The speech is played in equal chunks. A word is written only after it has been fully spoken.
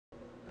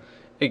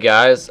Hey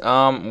guys,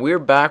 we're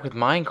back with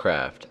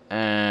Minecraft,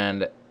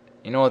 and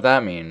you know what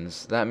that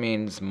means? That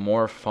means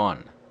more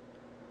fun,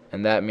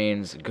 and that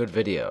means good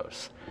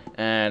videos.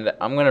 And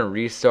I'm gonna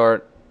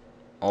restart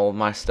all of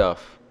my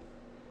stuff.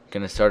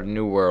 Gonna start a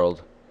new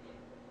world.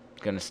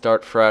 Gonna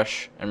start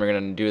fresh, and we're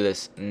gonna do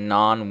this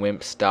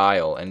non-wimp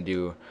style and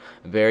do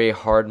very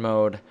hard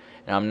mode.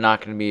 And I'm not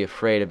gonna be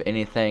afraid of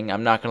anything.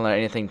 I'm not gonna let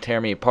anything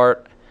tear me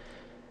apart.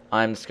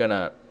 I'm just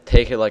gonna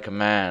take it like a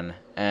man,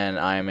 and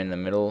I'm in the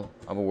middle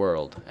of a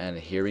world, and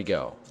here we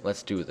go.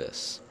 Let's do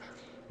this.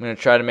 I'm gonna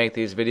try to make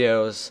these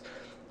videos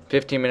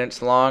 15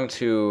 minutes long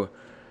to,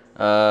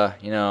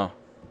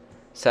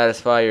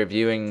 satisfy your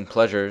viewing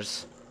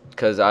pleasures,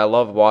 because I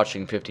love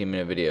watching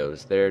 15-minute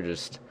videos. They're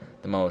just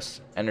the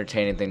most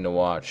entertaining thing to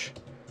watch.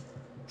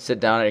 Sit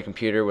down at your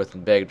computer with a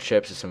bag of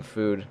chips and some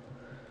food.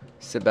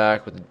 Sit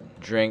back with a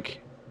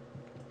drink,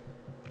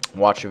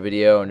 watch a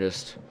video, and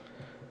just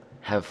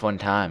have a fun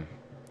time.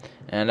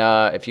 And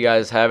if you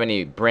guys have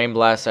any brain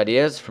blast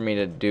ideas for me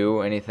to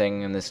do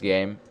anything in this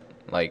game,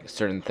 like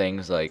certain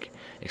things like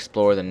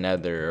explore the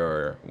nether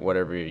or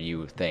whatever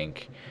you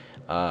think,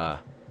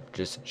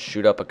 just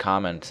shoot up a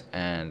comment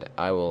and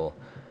I will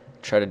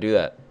try to do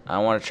that. I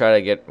want to try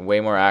to get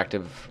way more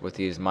active with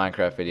these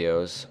Minecraft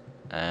videos,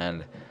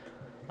 and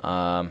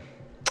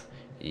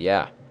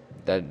yeah,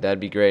 that'd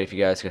be great if you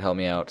guys could help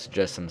me out,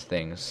 suggest some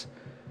things.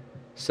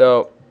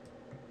 So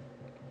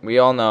we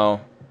all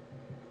know,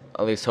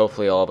 at least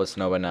hopefully all of us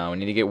know by now, we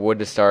need to get wood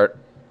to start.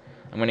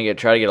 I'm gonna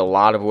try to get a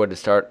lot of wood to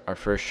start our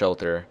first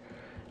shelter.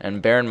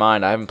 And bear in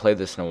mind, I haven't played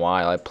this in a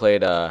while.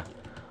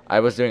 I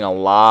was doing a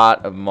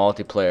lot of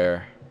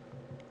multiplayer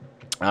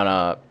on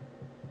a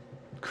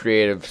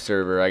creative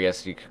server, I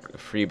guess you could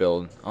free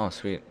build. Oh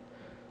sweet,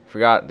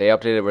 forgot they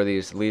updated where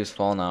these leaves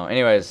fall now.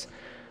 Anyways,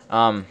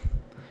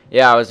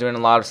 yeah, I was doing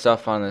a lot of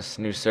stuff on this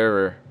new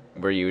server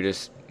where you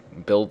just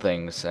build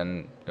things,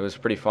 and it was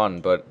pretty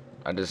fun, but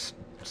I just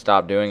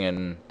stopped doing it,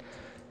 and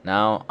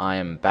now I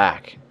am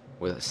back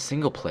with a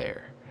single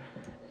player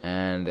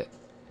and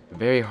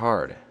very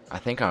hard. I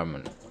think I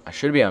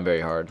should be on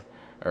very hard,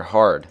 or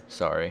hard,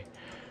 sorry.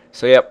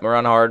 So yep, we're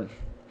on hard.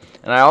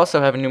 And I also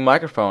have a new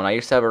microphone. I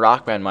used to have a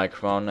Rock Band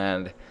microphone,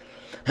 and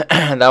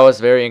that was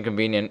very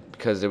inconvenient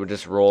because it would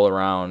just roll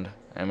around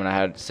and when I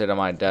had to sit on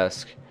my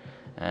desk.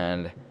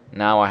 And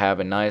now I have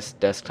a nice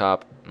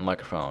desktop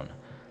microphone,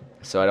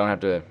 so I don't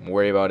have to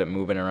worry about it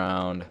moving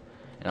around,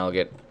 and I'll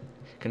get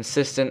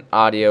consistent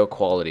audio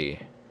quality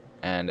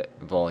and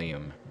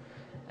volume.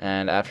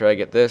 And after I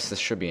get this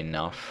should be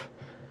enough.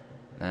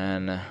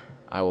 Then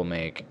I will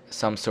make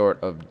some sort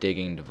of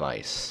digging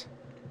device.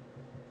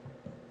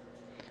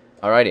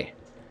 Alrighty,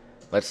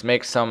 let's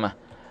make some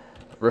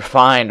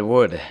refined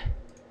wood.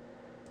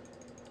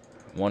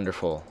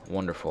 Wonderful,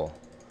 wonderful.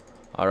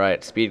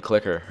 Alright, speed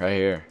clicker right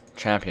here,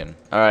 champion.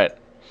 Alright,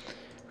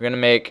 we're gonna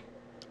make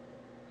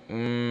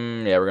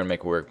yeah, we're gonna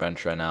make a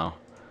workbench right now.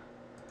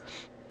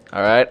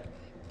 Alright,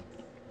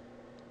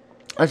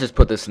 let's just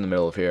put this in the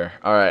middle of here.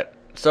 Alright,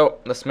 so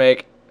let's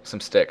make some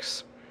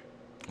sticks.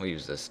 We'll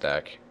use this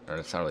stack, or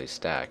it's not really a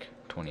stack,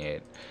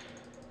 28.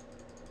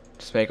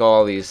 Just make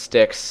all these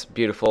sticks,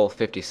 beautiful,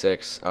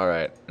 56.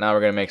 Alright, now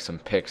we're gonna make some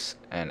picks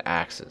and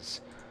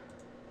axes.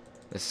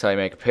 This is how you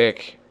make a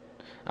pick.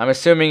 I'm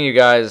assuming you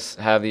guys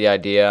have the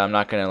idea. I'm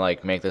not gonna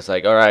like make this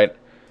like, alright,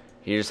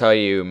 here's how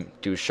you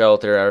do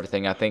shelter,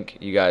 everything. I think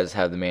you guys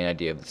have the main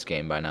idea of this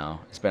game by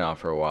now. It's been out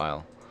for a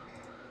while.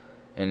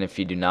 And if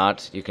you do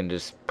not, you can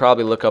just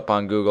probably look up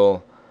on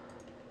Google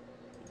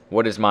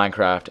what is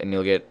Minecraft, and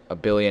you'll get a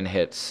billion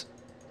hits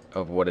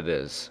of what it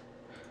is.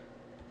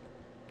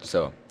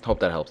 So hope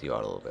that helped you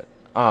out a little bit.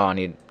 Oh, I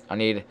need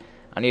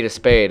a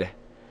spade,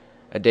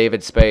 a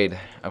David spade.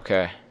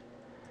 Okay,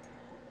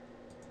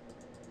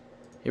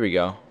 here we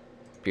go.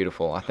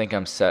 Beautiful. I think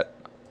I'm set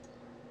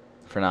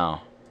for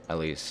now, at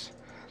least.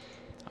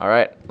 All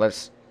right,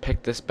 let's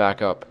pick this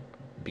back up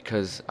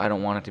because I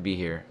don't want it to be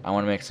here. I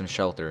want to make some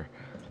shelter.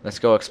 Let's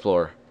go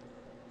explore.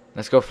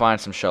 Let's go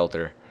find some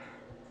shelter.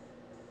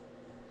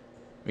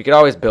 We could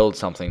always build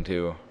something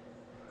too.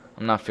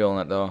 I'm not feeling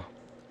it though.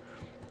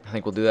 I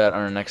think we'll do that on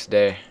our next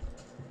day.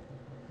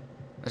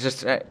 Let's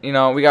just,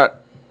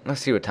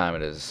 let's see what time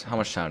it is. How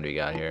much time do we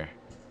got here?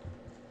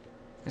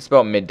 It's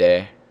about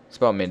midday. It's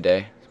about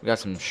midday. We got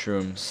some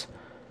shrooms.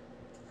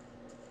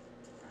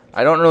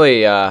 I don't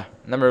really,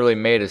 never really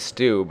made a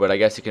stew, but I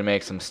guess you can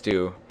make some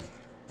stew.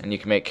 And you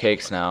can make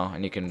cakes now,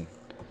 and you can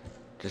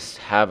just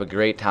have a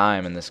great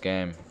time in this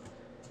game.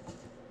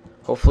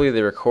 Hopefully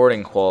the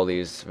recording quality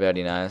is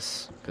very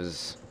nice,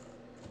 because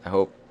I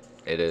hope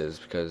it is,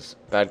 because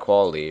bad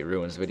quality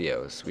ruins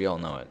videos. We all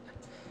know it.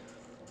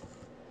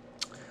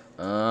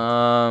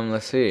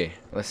 Let's see.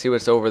 Let's see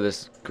what's over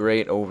this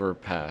great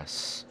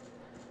overpass.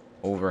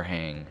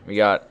 Overhang. We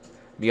got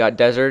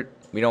desert.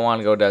 We don't want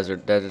to go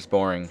desert. Desert's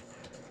boring.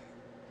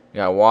 We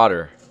got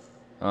water.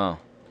 Oh.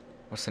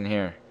 What's in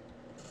here?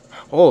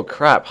 Oh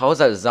crap, how is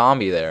that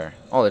zombie there?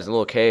 Oh, there's a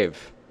little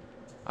cave.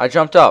 I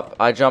jumped up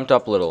a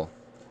little.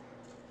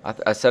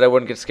 I said I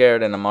wouldn't get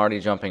scared, and I'm already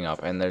jumping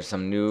up, and there's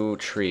some new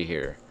tree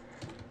here.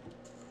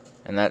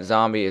 And that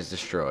zombie is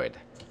destroyed.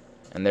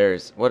 And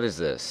there's... What is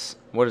this?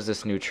 What is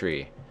this new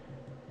tree?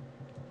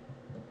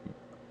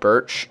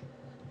 Birch?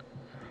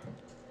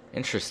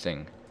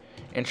 Interesting.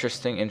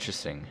 Interesting,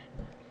 interesting.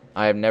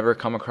 I have never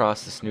come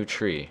across this new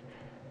tree.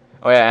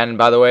 Oh yeah, and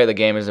by the way, the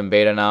game is in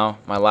beta now.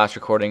 My last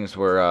recordings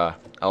were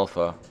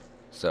alpha.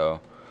 So,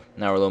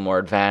 now we're a little more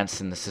advanced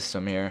in the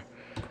system here.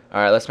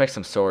 Alright, let's make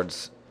some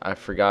swords. I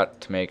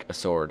forgot to make a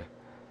sword.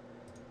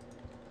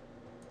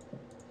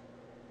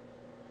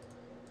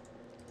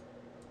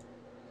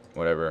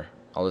 Whatever.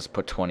 I'll just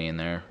put 20 in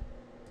there.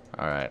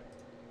 Alright.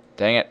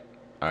 Dang it.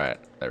 Alright,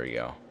 there we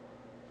go.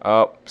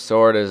 Oh,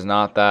 sword is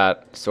not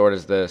that. Sword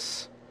is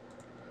this.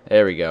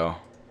 There we go.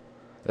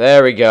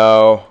 There we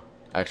go.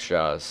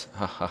 Extras.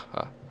 Ha ha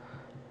ha.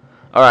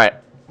 Alright.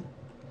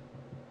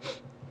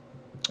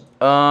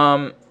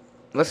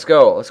 Let's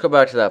go. Let's go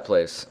back to that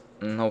place.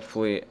 And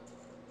hopefully...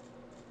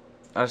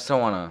 I just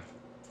don't want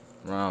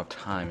to run out of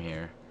time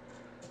here.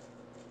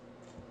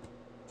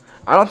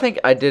 I don't think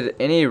I did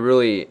any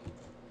really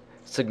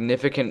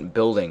significant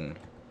building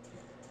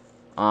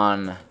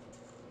on...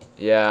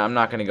 Yeah, I'm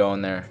not going to go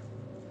in there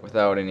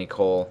without any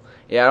coal.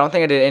 Yeah, I don't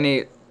think I did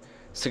any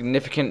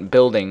significant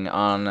building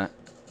on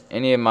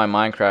any of my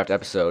Minecraft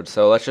episodes.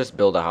 So let's just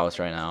build a house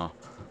right now.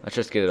 Let's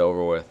just get it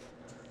over with.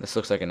 This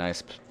looks like a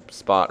nice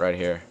spot right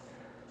here.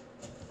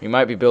 We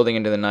might be building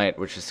into the night,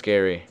 which is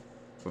scary.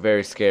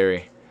 Very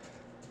scary.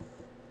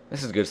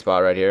 This is a good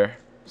spot right here.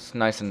 It's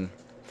nice and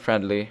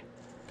friendly.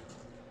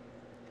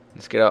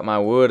 Let's get out my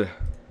wood.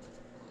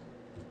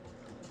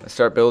 Let's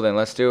start building.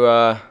 Let's do,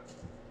 I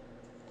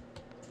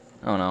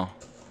don't know.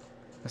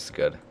 This is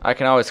good. I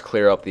can always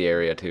clear up the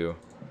area, too.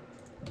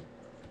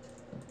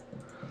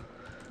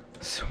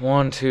 It's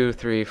 1, 2,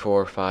 3,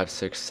 4, 5,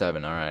 6,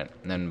 7. Alright.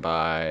 And then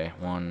by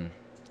 1,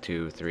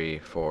 2, 3,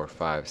 4,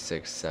 5,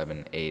 6,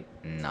 7, 8,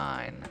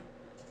 9.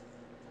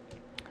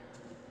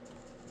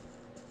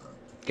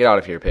 Get out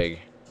of here, pig.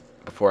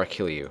 Before I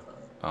kill you.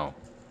 Oh,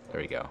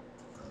 there we go.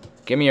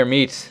 Give me your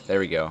meat. There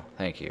we go.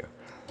 Thank you.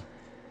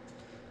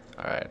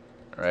 Alright.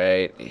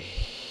 Right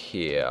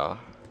here.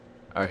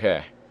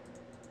 Okay.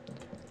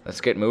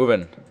 Let's get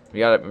moving.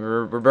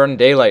 We're burning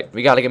daylight.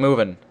 We gotta get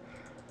moving.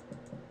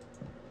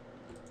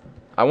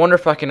 I wonder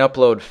if I can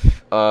upload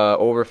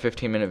over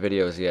 15-minute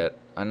videos yet.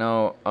 I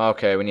know...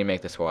 Okay, we need to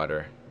make this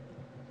wider.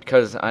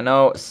 Because I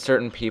know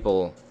certain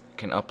people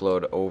can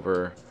upload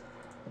over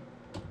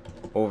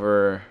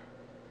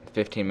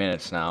 15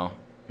 minutes now.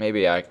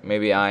 Maybe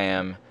I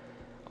am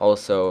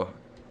also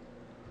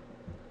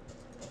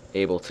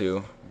able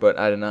to, but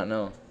I do not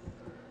know.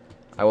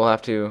 I will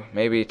have to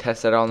maybe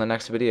test that out in the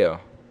next video.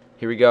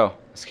 Here we go.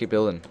 Let's keep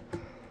building.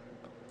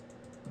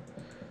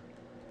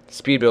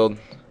 Speed build.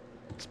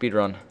 Speed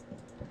run.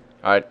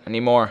 Alright, I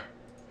need more.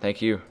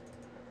 Thank you.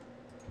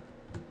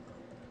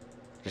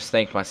 Just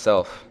thank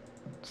myself.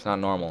 It's not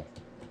normal.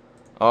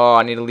 Oh,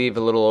 I need to leave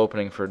a little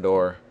opening for a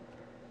door.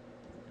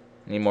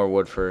 I need more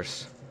wood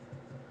first.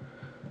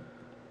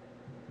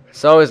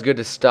 It's always good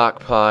to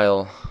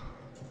stockpile.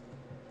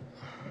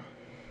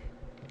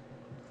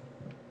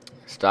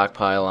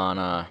 Stockpile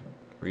on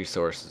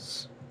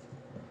resources.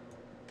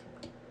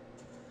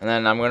 And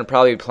then I'm gonna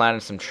probably be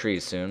planting some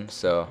trees soon,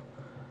 so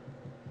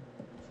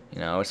you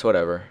know, it's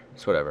whatever.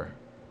 It's whatever.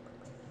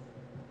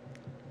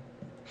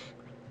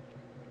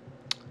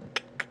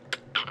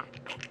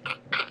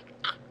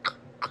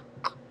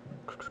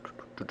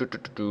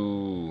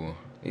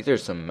 These are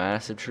some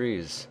massive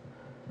trees.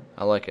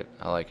 I like it.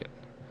 I like it.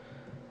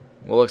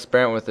 We'll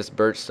experiment with this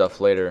birch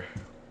stuff later.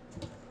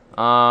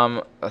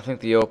 I think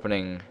the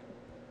opening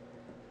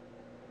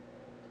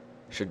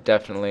should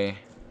definitely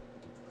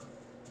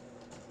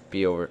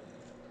be over.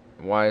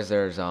 Why is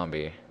there a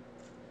zombie?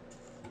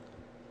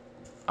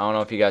 I don't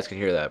know if you guys could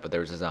hear that, but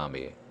there was a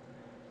zombie.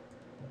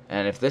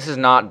 And if this is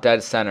not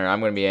dead center,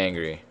 I'm gonna be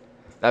angry.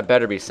 That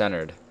better be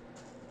centered.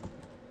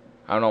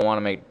 I don't want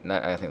to make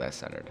that. I think that's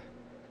centered.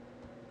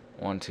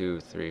 1, 2,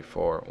 3,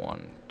 4.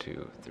 1,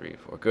 2, 3,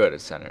 4. Good,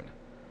 it's centered.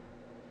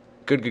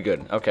 Good, good,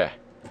 good. Okay.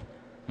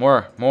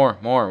 More.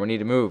 We need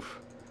to move.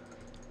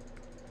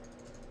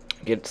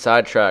 Get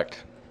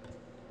sidetracked.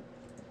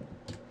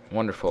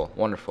 Wonderful,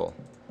 wonderful.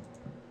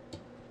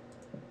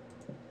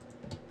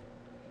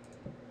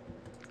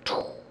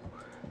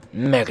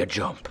 Mega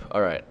jump.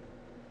 Alright.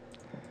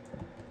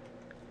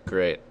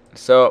 Great.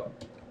 So,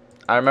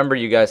 I remember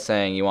you guys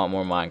saying you want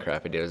more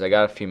Minecraft videos. I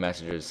got a few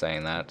messages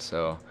saying that,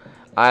 so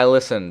I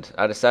listened.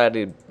 I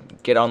decided to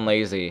get on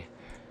lazy.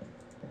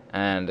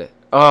 And,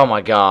 oh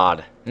my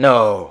god.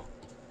 No.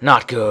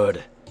 Not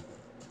good.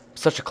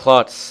 Such a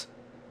klutz.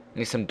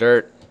 Need some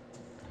dirt.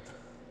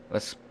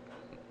 Let's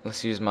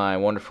use my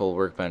wonderful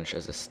workbench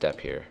as a step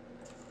here.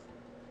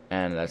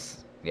 And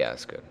that's, yeah,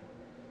 that's good.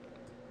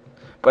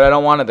 But I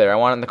don't want it there. I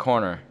want it in the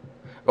corner.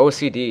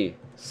 OCD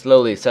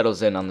slowly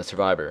settles in on the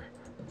survivor.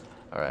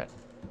 Alright.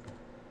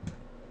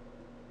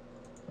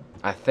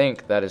 I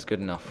think that is good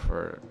enough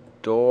for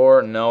a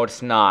door. No,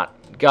 it's not.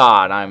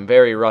 God, I'm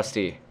very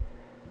rusty.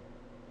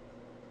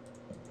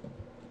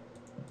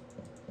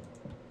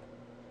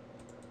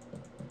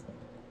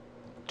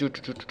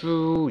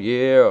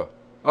 Yeah.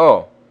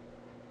 Oh.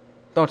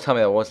 Don't tell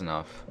me that was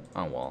enough.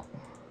 Oh, well.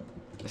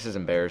 This is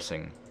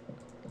embarrassing.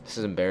 This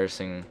is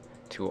embarrassing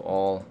to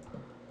all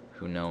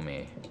who know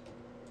me.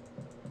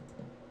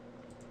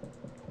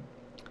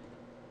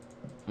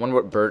 I wonder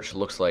what birch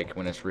looks like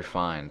when it's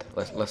refined.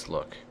 Let's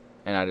look.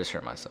 And I just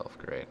hurt myself.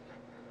 Great.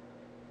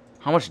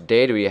 How much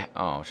day do we...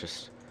 Oh, it's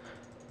just...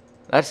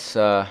 That's,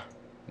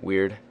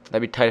 weird.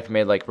 That'd be tight if it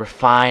made, like,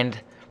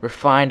 refined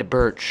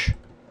birch.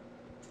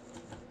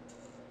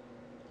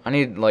 I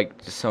need,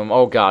 like, just some...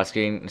 Oh, God, it's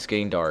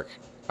getting dark.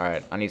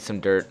 Alright, I need some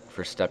dirt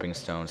for stepping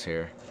stones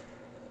here.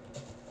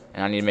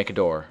 And I need to make a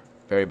door.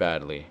 Very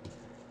badly.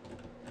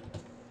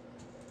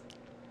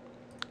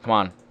 Come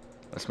on.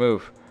 Let's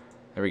move.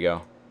 There we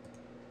go.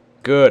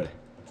 Good.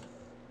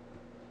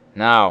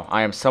 Now,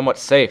 I am somewhat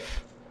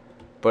safe.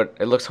 But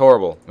it looks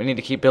horrible. We need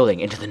to keep building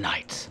into the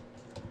night.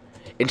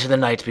 Into the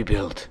night we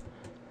build.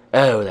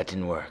 Oh, that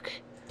didn't work.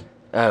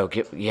 Oh,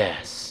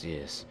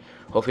 yes.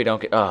 Hopefully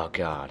don't get... Oh,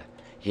 God.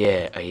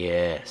 Yeah,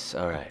 yes.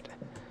 Alright.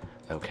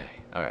 Okay.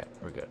 Alright,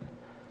 we're good.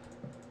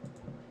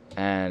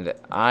 And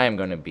I'm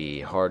gonna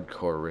be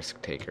hardcore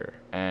risk taker.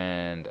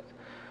 And...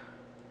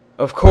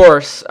 Of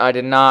course, I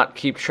did not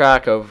keep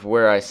track of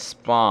where I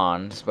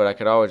spawned, but I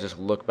could always just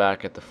look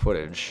back at the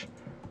footage.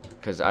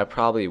 Because I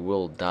probably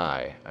will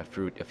die a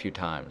few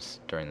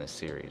times during this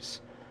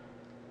series.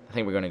 I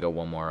think we're going to go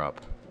one more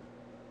up.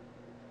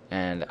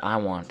 And I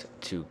want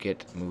to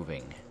get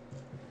moving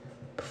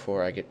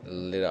before I get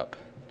lit up.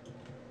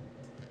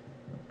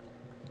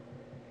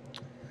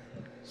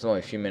 There's only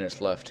a few minutes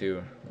left,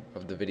 too,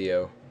 of the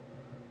video.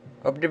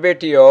 Hope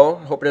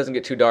it doesn't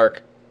get too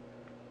dark.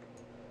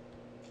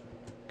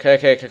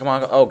 KKK, come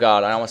on. Oh,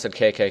 God, I almost said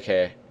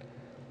KKK.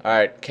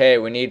 Alright, K,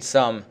 we need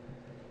some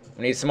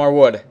more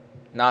wood.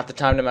 Not the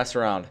time to mess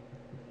around.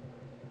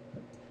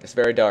 It's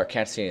very dark.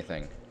 Can't see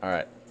anything.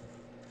 Alright.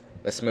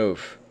 Let's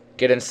move.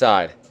 Get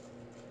inside.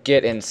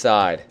 Get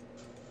inside.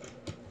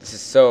 This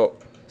is so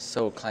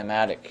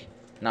climatic.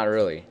 Not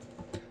really.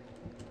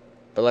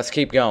 But let's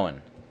keep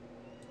going.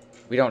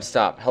 We don't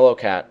stop. Hello,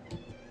 cat.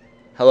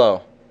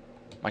 Hello.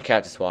 My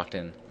cat just walked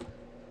in.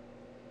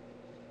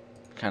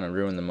 Kind of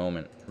ruined the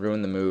moment.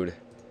 Ruined the mood.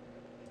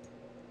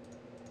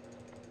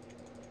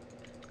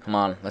 Come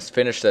on. Let's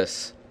finish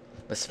this.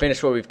 Let's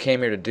finish what we've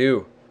came here to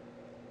do.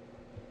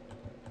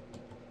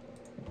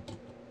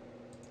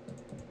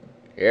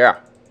 Yeah.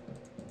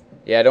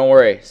 Yeah, don't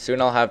worry.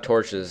 Soon I'll have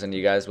torches and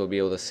you guys will be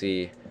able to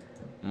see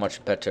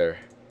much better.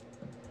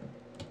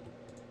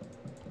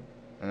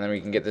 And then we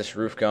can get this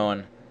roof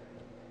going.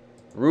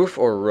 Roof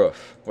or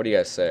roof? What do you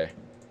guys say?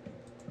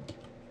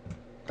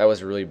 That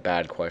was a really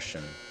bad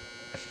question.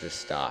 I should just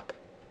stop.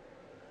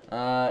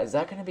 Is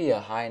that going to be a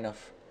high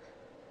enough...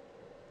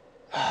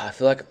 I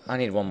feel like I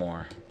need one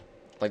more.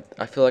 Like,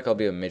 I feel like I'll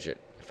be a midget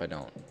if I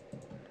don't.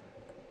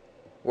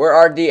 Where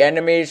are the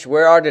enemies?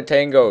 Where are the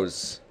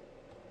tangos?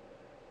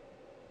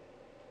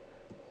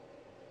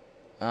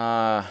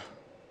 I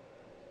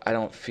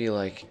don't feel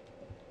like...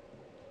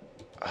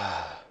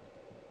 I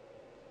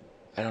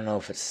don't know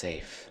if it's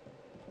safe.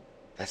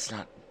 That's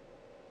not...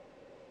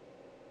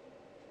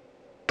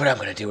 But I'm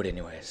gonna do it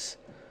anyways.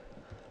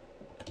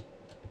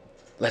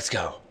 Let's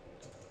go.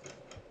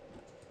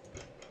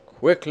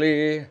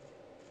 Quickly.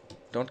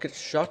 Don't get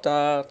shot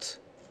at.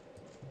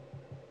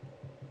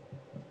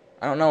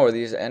 I don't know where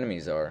these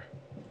enemies are.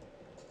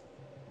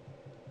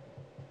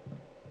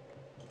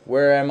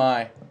 Where am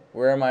I?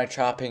 Where am I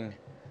chopping?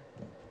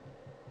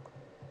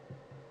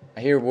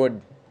 I hear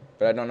wood,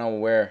 but I don't know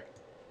where.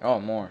 Oh,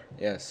 more.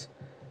 Yes.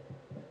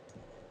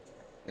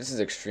 This is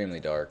extremely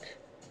dark.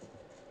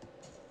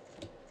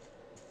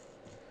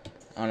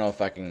 I don't know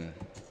if I can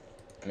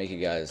make you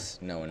guys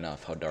know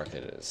enough how dark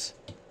it is.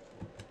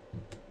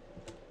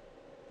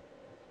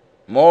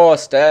 More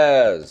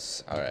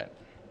stairs! Alright.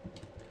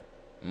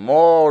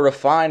 More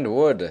refined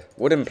wood.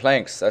 Wooden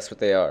planks, that's what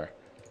they are.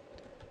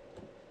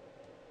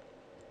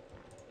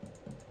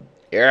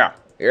 Yeah.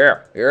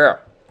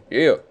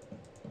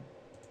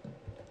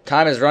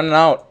 Time is running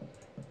out.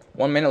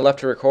 1 minute left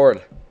to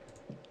record.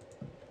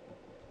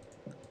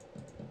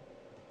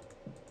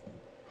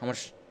 How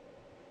much...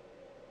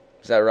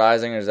 Is that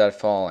rising or is that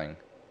falling?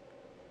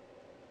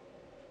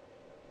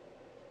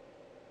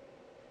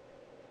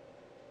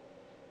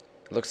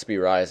 It looks to be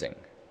rising.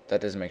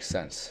 That doesn't make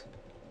sense.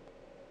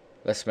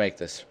 Let's make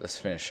this. Let's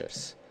finish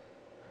this.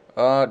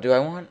 Do I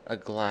want a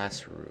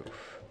glass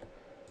roof?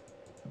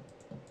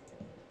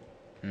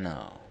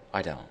 No,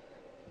 I don't.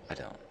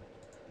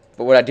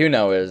 But what I do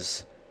know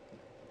is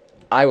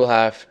I will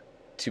have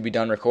to be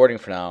done recording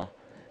for now,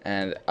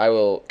 and I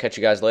will catch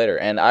you guys later.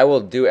 And I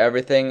will do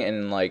everything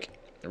in, like,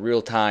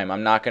 real time.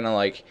 I'm not gonna,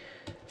 like,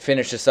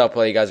 finish this up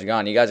while you guys are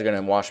gone. You guys are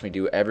gonna watch me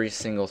do every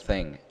single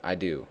thing I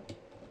do.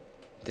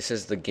 This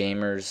is the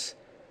gamers,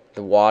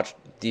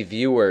 the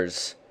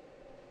viewers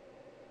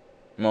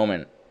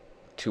moment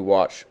to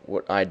watch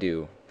what I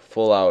do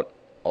full out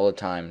all the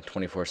time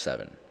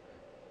 24/7.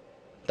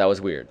 That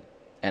was weird,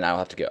 and I'll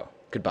have to go.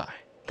 Goodbye.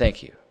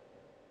 Thank you.